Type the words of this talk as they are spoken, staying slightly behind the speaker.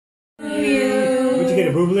you. Would you get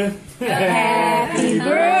a booblet? Happy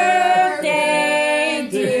birthday,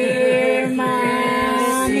 dear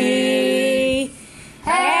mommy.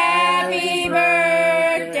 Happy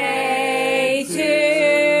birthday to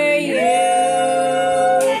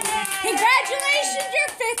you. Congratulations,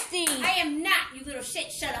 you're 50. I am not, you little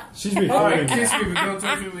shit. Shut up. She's All right, recording kiss that. me, but don't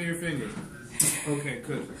touch me with your finger. Okay,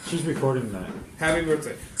 good. She's recording that. Happy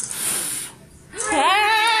birthday.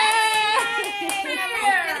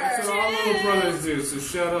 That's what all little brothers do, so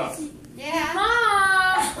shut up. Yeah.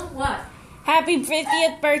 Mom! What? Happy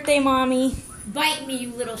 50th birthday, mommy. Bite me,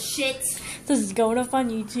 you little shit. This is going up on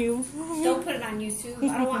YouTube. Don't put it on YouTube.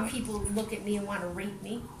 I don't want people to look at me and want to rape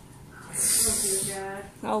me.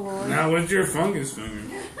 Oh, Lord. Now what's your fungus finger?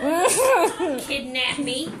 Kidnap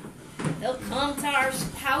me. They'll come to our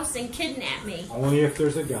house and kidnap me. Only if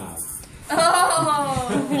there's a God.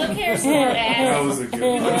 Oh, look here, smart That ass. was a good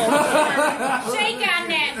one. Shake on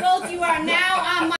that. Both you are now